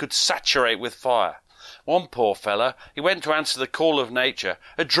which we could saturate with fire. One poor fellow, he went to answer the call of nature,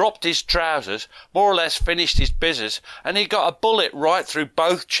 had dropped his trousers, more or less finished his business, and he got a bullet right through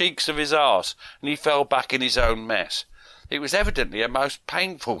both cheeks of his arse, and he fell back in his own mess. It was evidently a most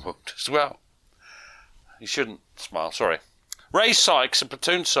painful wound as well." You shouldn't smile, sorry. Ray Sykes, a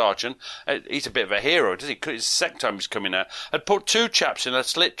platoon sergeant, he's a bit of a hero, doesn't he? It's the second time he's coming out, had put 2 chaps in a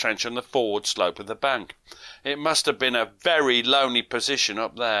slit trench on the forward slope of the bank. It must have been a very lonely position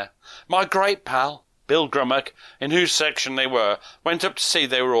up there. My great pal, Bill Grummack, in whose section they were, went up to see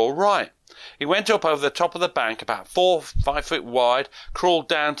they were all right. He went up over the top of the bank, about 4 or 5 feet wide, crawled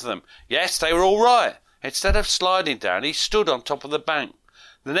down to them. Yes, they were all right. Instead of sliding down, he stood on top of the bank.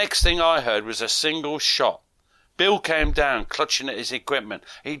 The next thing I heard was a single shot. Bill came down, clutching at his equipment.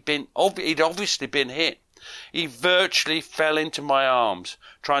 He'd obviously been hit. He virtually fell into my arms,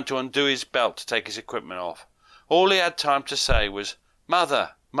 trying to undo his belt to take his equipment off. All he had time to say was,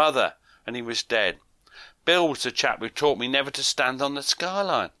 "Mother, Mother," and he was dead. Bill was the chap who taught me never to stand on the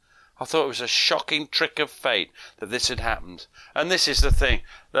skyline. I thought it was a shocking trick of fate that this had happened. And this is the thing.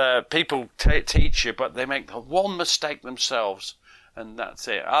 People teach you, but they make the one mistake themselves. And that's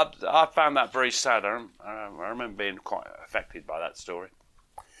it. I found that very sad. I remember being quite affected by that story.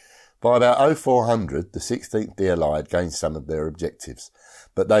 By about 0400, the 16th DLI had gained some of their objectives,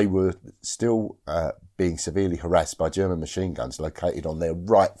 but they were still being severely harassed by German machine guns located on their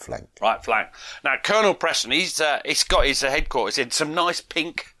right flank. Right flank. Now, Colonel Preston, he's got his headquarters in some nice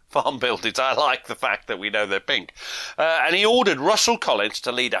pink farm buildings. I like the fact that we know they're pink. And he ordered Russell Collins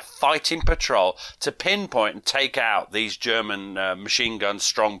to lead a fighting patrol to pinpoint and take out these German machine gun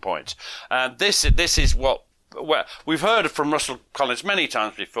strong points. This is what... Well, we've heard from Russell Collins many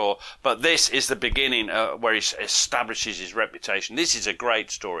times before, but this is the beginning where he establishes his reputation. This is a great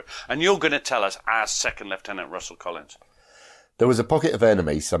story, and you're going to tell us as Second Lieutenant Russell Collins. There was a pocket of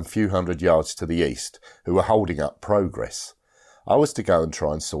enemies some few hundred yards to the east who were holding up progress. I was to go and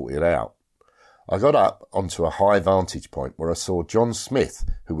try and sort it out. I got up onto a high vantage point where I saw John Smith,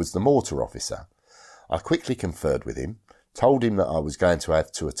 who was the mortar officer. I quickly conferred with him, told him that I was going to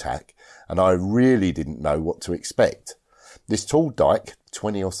have to attack, and I really didn't know what to expect. This tall dike,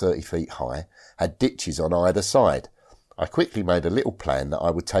 20 or 30 feet high, had ditches on either side. I quickly made a little plan that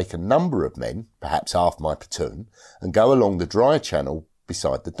I would take a number of men, perhaps half my platoon, and go along the dry channel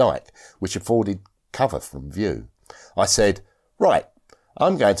beside the dike, which afforded cover from view. I said, right,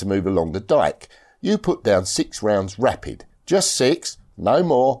 I'm going to move along the dike. You put down 6 rounds rapid, just 6, no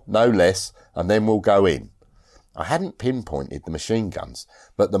more, no less, and then we'll go in. I hadn't pinpointed the machine guns,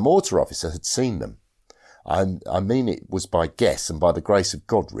 but the mortar officer had seen them. I mean it was by guess and by the grace of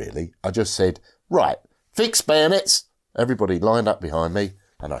God, really. I just said, right, fix bayonets. Everybody lined up behind me,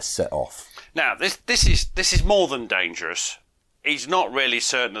 and I set off. Now, this is more than dangerous. He's not really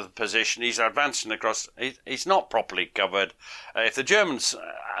certain of the position. He's advancing across. He's not properly covered. If the Germans...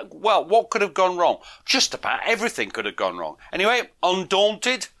 well, what could have gone wrong? Just about everything could have gone wrong. Anyway,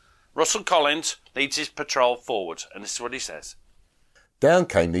 undaunted, Russell Collins leads his patrol forward, and this is what he says. Down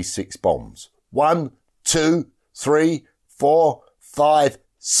came these 6 bombs. 1, 2, 3, 4, 5,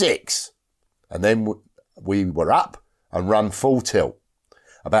 6. And then we were up and run full tilt.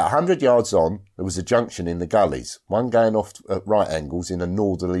 About 100 yards on, there was a junction in the gullies, one going off at right angles in a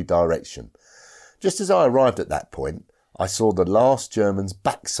northerly direction. Just as I arrived at that point, I saw the last German's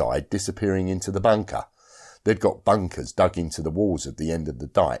backside disappearing into the bunker. They'd got bunkers dug into the walls at the end of the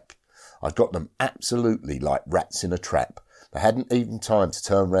dike. I'd got them absolutely like rats in a trap. They hadn't even time to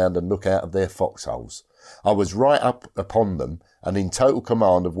turn round and look out of their foxholes. I was right up upon them and in total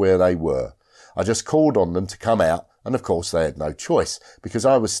command of where they were. I just called on them to come out, and of course they had no choice, because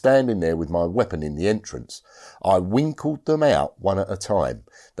I was standing there with my weapon in the entrance. I winkled them out one at a time.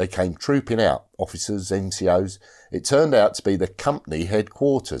 They came trooping out, officers, NCOs. It turned out to be the company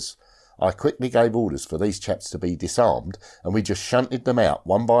headquarters. I quickly gave orders for these chaps to be disarmed, and we just shunted them out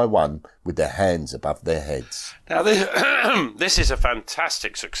one by one with their hands above their heads. Now, this is a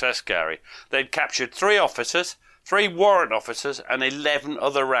fantastic success, Gary. They'd captured 3 officers, 3 warrant officers and 11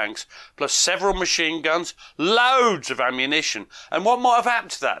 other ranks, plus several machine guns, loads of ammunition. And what might have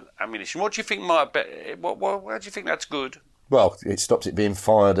happened to that ammunition? What do you think might be? Why do you think that's good? Well, it stops it being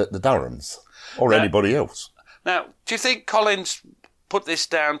fired at the Durhams or anybody else. Now, do you think Collins put this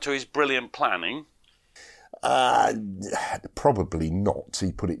down to his brilliant planning? Probably not.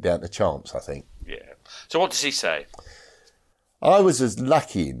 He put it down to chance, I think. Yeah. So what does he say? I was as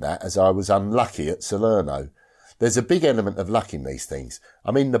lucky in that as I was unlucky at Salerno. There's a big element of luck in these things. I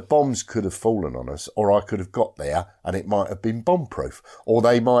mean, the bombs could have fallen on us, or I could have got there and it might have been bomb-proof, or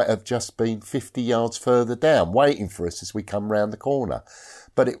they might have just been 50 yards further down, waiting for us as we come round the corner.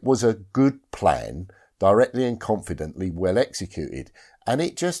 But it was a good plan, directly and confidently well executed, and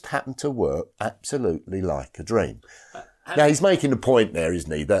it just happened to work absolutely like a dream. Now, he's making a point there,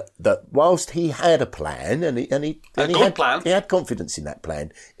 isn't he, that whilst he had a plan, and he had confidence in that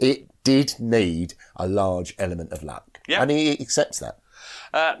plan, it did need a large element of luck. Yeah. And he accepts that.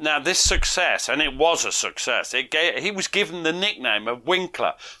 Now, this success, and it was a success, he was given the nickname of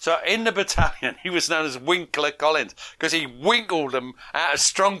Winkler. So in the battalion, he was known as Winkler Collins, because he winkled them out of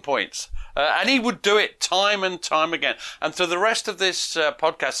strong points. And he would do it time and time again. And through the rest of this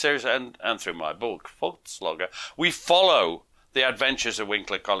podcast series and through my book, Volkslogger, we follow the adventures of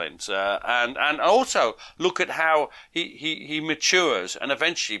Winkler Collins and also look at how he matures and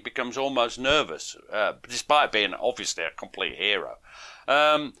eventually becomes almost nervous, despite being obviously a complete hero.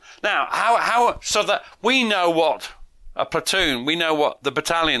 Now, how so that we know what a platoon, we know what the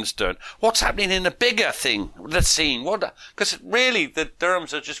battalion's doing. What's happening in the bigger thing, the scene? Because really, the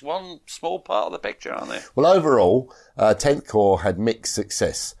Durhams are just one small part of the picture, aren't they? Well, overall, 10th Corps had mixed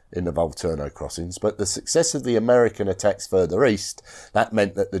success in the Volturno crossings, but the success of the American attacks further east, that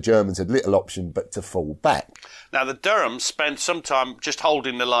meant that the Germans had little option but to fall back. Now, the Durhams spent some time just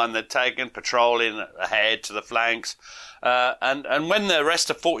holding the line they'd taken, patrolling ahead to the flanks, and when the rest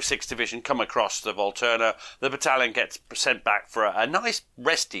of 46th Division come across the Volturno, the battalion gets sent back for a nice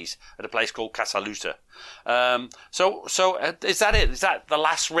resties at a place called Casaluta. So is that it? Is that the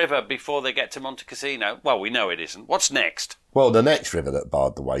last river before they get to Monte Cassino? Well, we know it isn't. What's next? Well, the next river that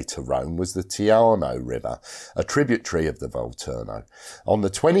barred the way to Rome was the Tiano River, a tributary of the Volturno. On the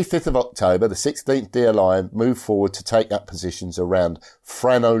 25th of October, the 16th DLI Line moved forward to take up positions around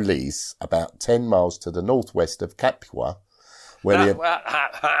Franolis, about 10 miles to the northwest of Capua.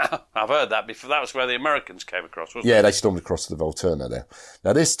 I've heard that before. That was where the Americans came across, wasn't it? Yeah, they stormed across the Volturno there.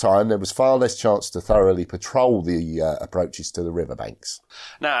 Now, this time, there was far less chance to thoroughly patrol the approaches to the riverbanks.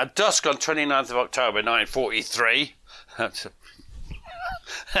 Now, at dusk on 29th of October 1943...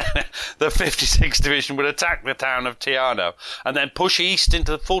 the 56th Division would attack the town of Tiano and then push east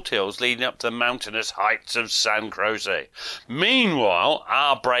into the foothills leading up to the mountainous heights of San Croce. Meanwhile,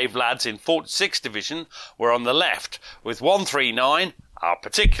 our brave lads in 46th Division were on the left, with 139, our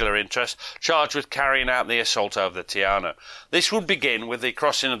particular interest, charged with carrying out the assault over the Tiano. This would begin with the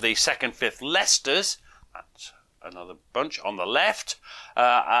crossing of the 2nd, 5th Leicesters, that's another bunch, on the left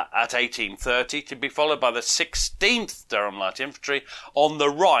at 18:30, to be followed by the 16th Durham Light Infantry on the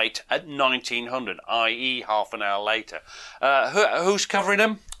right at 1900, i.e. half an hour later. Who's covering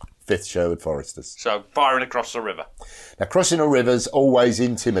them? 5th Sherwood Foresters. So, firing across the river. Now, crossing a river's always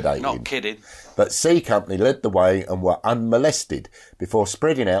intimidating. Not kidding. But C Company led the way and were unmolested before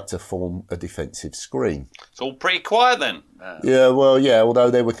spreading out to form a defensive screen. It's all pretty quiet then. Although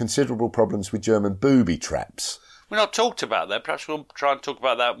there were considerable problems with German booby traps. We've not talked about that. Perhaps we'll try and talk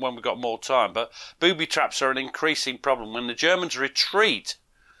about that when we've got more time. But booby traps are an increasing problem. When the Germans retreat,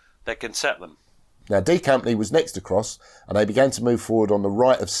 they can set them. Now, D Company was next across, and they began to move forward on the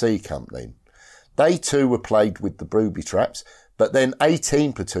right of C Company. They too were plagued with the booby traps, but then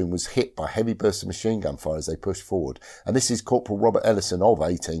 18 Platoon was hit by heavy bursts of machine gun fire as they pushed forward. And this is Corporal Robert Ellison of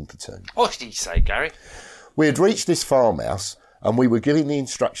 18 Platoon. What did he say, Gary? We had reached this farmhouse, and we were given the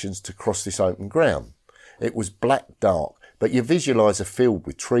instructions to cross this open ground. It was black dark, but you visualise a field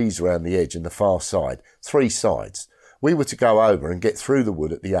with trees around the edge and the far side, 3 sides. We were to go over and get through the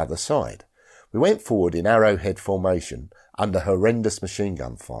wood at the other side. We went forward in arrowhead formation under horrendous machine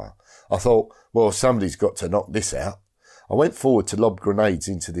gun fire. I thought, well, somebody's got to knock this out. I went forward to lob grenades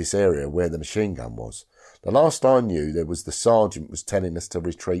into this area where the machine gun was. The last I knew, there was the sergeant was telling us to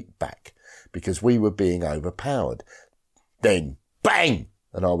retreat back because we were being overpowered. Then, bang!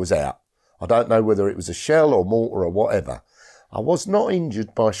 And I was out. I don't know whether it was a shell or mortar or whatever. I was not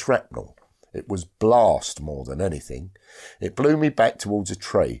injured by shrapnel. It was blast more than anything. It blew me back towards a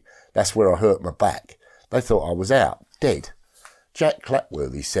tree. That's where I hurt my back. They thought I was out, dead. Jack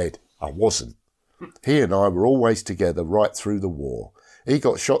Clapworthy said I wasn't. He and I were always together right through the war. He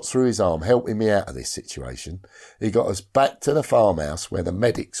got shot through his arm, helping me out of this situation. He got us back to the farmhouse where the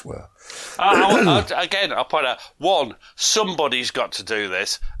medics were. Again, I'll point out, one, somebody's got to do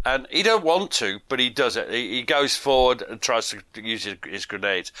this, and he don't want to, but he does it. He goes forward and tries to use his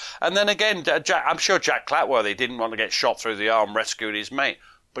grenades. And then again, I'm sure Jack Clapworthy didn't want to get shot through the arm rescuing his mate,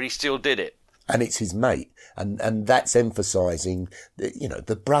 but he still did it. And it's his mate, and that's emphasising,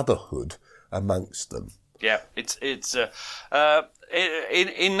 the brotherhood amongst them. Yeah, it's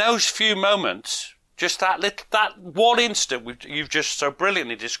in those few moments, just that one instant you've just so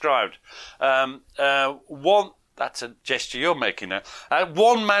brilliantly described. That's a gesture you're making now.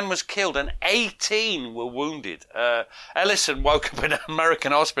 One man was killed and 18 were wounded. Ellison woke up in an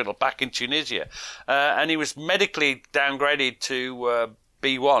American hospital back in Tunisia, and he was medically downgraded to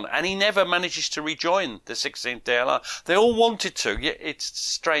B1, and he never manages to rejoin the 16th DLR. They all wanted to. Yeah, it's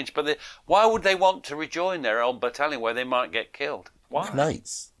strange, but why would they want to rejoin their own battalion where they might get killed? Why?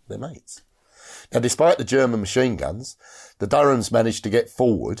 They're mates. Now, despite the German machine guns, the Durhams managed to get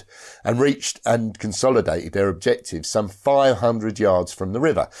forward and reached and consolidated their objectives some 500 yards from the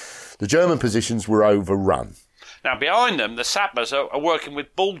river. The German positions were overrun. Now, behind them, the sappers are working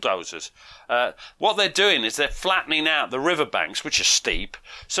with bulldozers. What they're doing is they're flattening out the riverbanks, which are steep,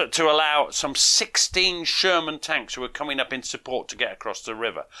 so to allow some 16 Sherman tanks who are coming up in support to get across the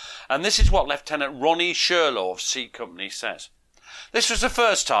river. And this is what Lieutenant Ronnie Sherlaw of C Company says. This was the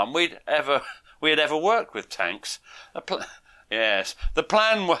first time we had ever worked with tanks. Yes, the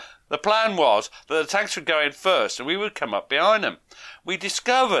plan was that the tanks would go in first and we would come up behind them. We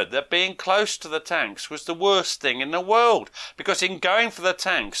discovered that being close to the tanks was the worst thing in the world, because in going for the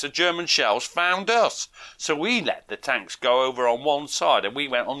tanks, the German shells found us. So we let the tanks go over on one side and we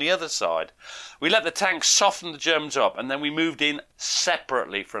went on the other side. We let the tanks soften the Germans up and then we moved in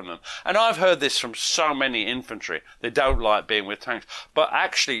separately from them. And I've heard this from so many infantry. They don't like being with tanks. But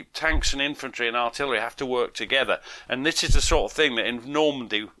actually, tanks and infantry and artillery have to work together. And this is the sort of thing that in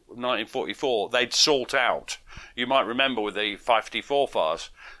Normandy, 1944, they'd sort out. You might remember with the 554 fires,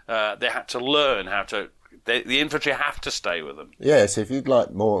 they had to learn how to... The infantry have to stay with them. Yes, if you'd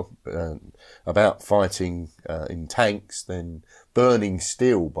like more about fighting in tanks, then Burning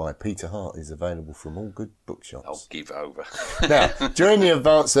Steel by Peter Hart is available from all good bookshops. I'll give over. Now, during the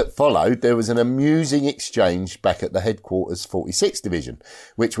advance that followed, there was an amusing exchange back at the headquarters 46th Division,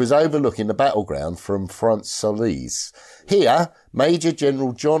 which was overlooking the battleground from Front Solis. Here, Major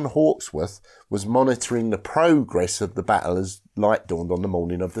General John Hawksworth was monitoring the progress of the battle as light dawned on the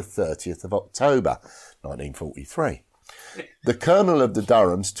morning of the 30th of October, 1943. The Colonel of the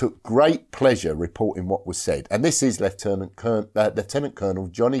Durhams took great pleasure reporting what was said, and this is Lieutenant Colonel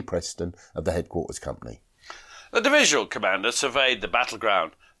Johnny Preston of the Headquarters Company. The divisional commander surveyed the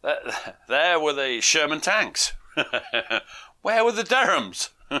battleground. There were the Sherman tanks. Where were the Durhams?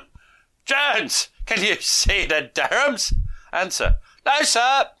 Jones, can you see the Durhams? Answer, no,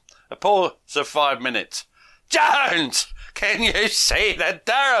 sir. A pause of 5 minutes. Jones, can you see the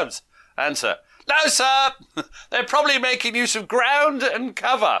Durhams? Answer, no, sir. They're probably making use of ground and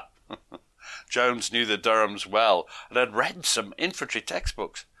cover. Jones knew the Durhams well and had read some infantry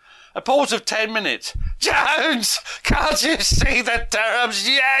textbooks. A pause of 10 minutes. Jones, can't you see the Durhams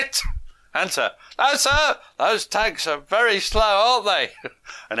yet? Answer, no, sir. Those tanks are very slow, aren't they?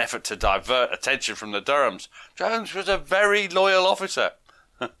 An effort to divert attention from the Durhams. Jones was a very loyal officer.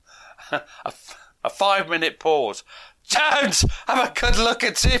 A 5-minute pause. Jones, have a good look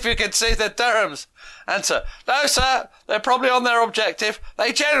and see if you can see the Durhams. Answer, no, sir. They're probably on their objective.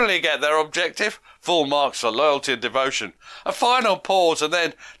 They generally get their objective. Full marks for loyalty and devotion. A final pause and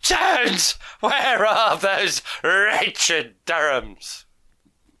then, Jones, where are those wretched Durhams?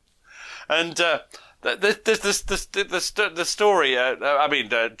 And the story,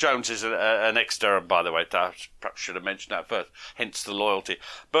 Jones is an ex-Durham, by the way. I perhaps should have mentioned that first, hence the loyalty.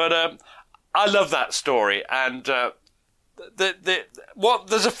 But I love that story, and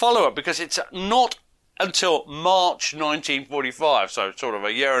there's a follow-up, because it's not until March 1945, so sort of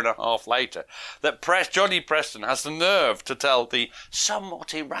a year and a half later, that Johnny Preston has the nerve to tell the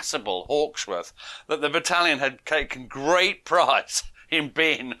somewhat irascible Hawksworth that the battalion had taken great pride in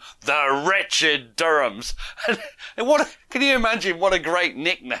being the wretched Durhams. And can you imagine what a great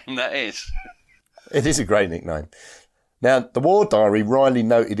nickname that is? It is a great nickname. Now, the War Diary Riley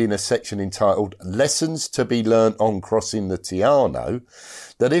noted in a section entitled Lessons to be Learnt on Crossing the Tiano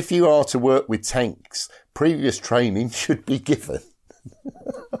that if you are to work with tanks, previous training should be given.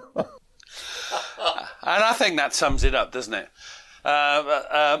 And I think that sums it up, doesn't it?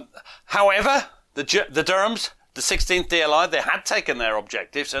 However, the Durhams, the 16th DLI, they had taken their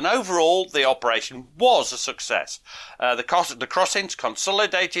objectives, and overall the operation was a success. The crossings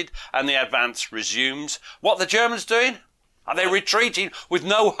consolidated and the advance resumes. What are the Germans doing? Are they retreating with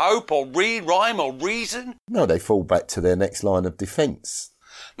no hope or rhyme or reason? No, they fall back to their next line of defence.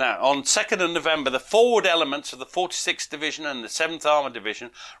 Now, on 2nd of November, the forward elements of the 46th Division and the 7th Armoured Division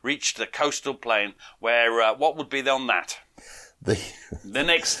reached the coastal plain, where what would be on that?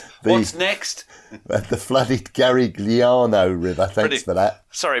 What's next? The flooded Garigliano River, for that.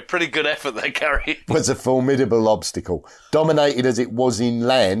 Sorry, pretty good effort there, Gary. Was a formidable obstacle, dominated as it was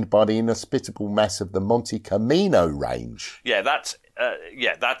inland by the inhospitable mass of the Monte Camino range. Yeah, that's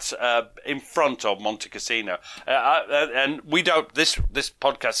in front of Monte Cassino. And we don't, this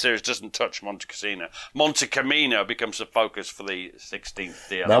podcast series doesn't touch Monte Cassino. Monte Camino becomes the focus for the 16th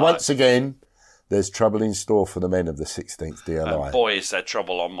DLI. Now, once again, there's trouble in store for the men of the 16th DLI. Boy, is there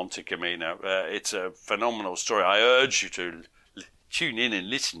trouble on Monte Camino. It's a phenomenal story. I urge you to tune in and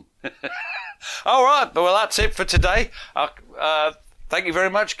listen. All right, well, that's it for today. Thank you very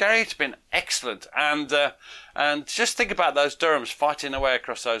much, Gary. It's been excellent. And just think about those Durhams fighting away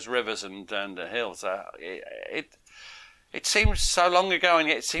across those rivers and hills. It seems so long ago, and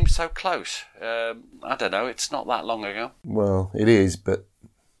yet it seems so close. I don't know. It's not that long ago. Well, it is, but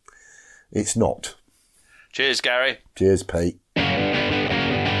it's not. Cheers, Gary. Cheers, Pete.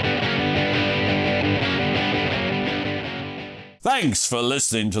 Thanks for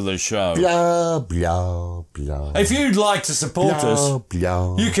listening to the show. Blah, blah, blah. If you'd like to support us,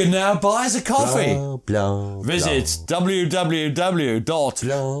 blah, you can now buy us a coffee. Blah, Visit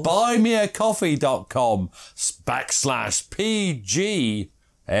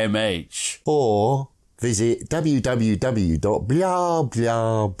www.buymeacoffee.com/PGMH. Or visit www.blah.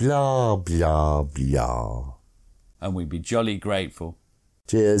 And we'd be jolly grateful.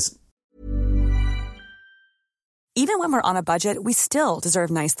 Cheers. Even when we're on a budget, we still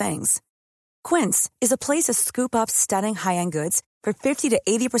deserve nice things. Quince is a place to scoop up stunning high-end goods for 50 to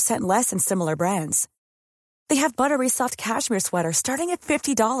 80% less than similar brands. They have buttery soft cashmere sweaters starting at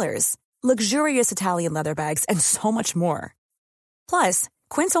 $50, luxurious Italian leather bags, and so much more. Plus,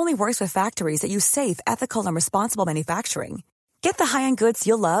 Quince only works with factories that use safe, ethical, and responsible manufacturing. Get the high-end goods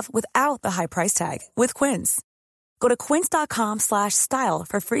you'll love without the high price tag with Quince. Go to quince.com/style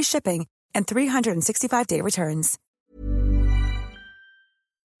for free shipping and 365-day returns.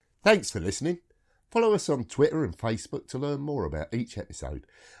 Thanks for listening. Follow us on Twitter and Facebook to learn more about each episode.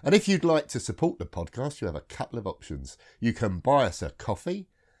 And if you'd like to support the podcast, you have a couple of options. You can buy us a coffee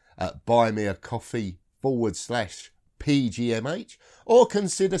at buymeacoffee.com/PGMH, or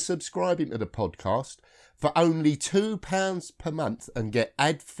consider subscribing to the podcast for only £2 per month and get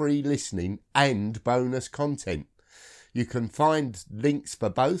ad-free listening and bonus content. You can find links for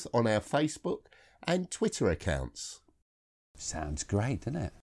both on our Facebook and Twitter accounts. Sounds great, doesn't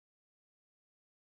it?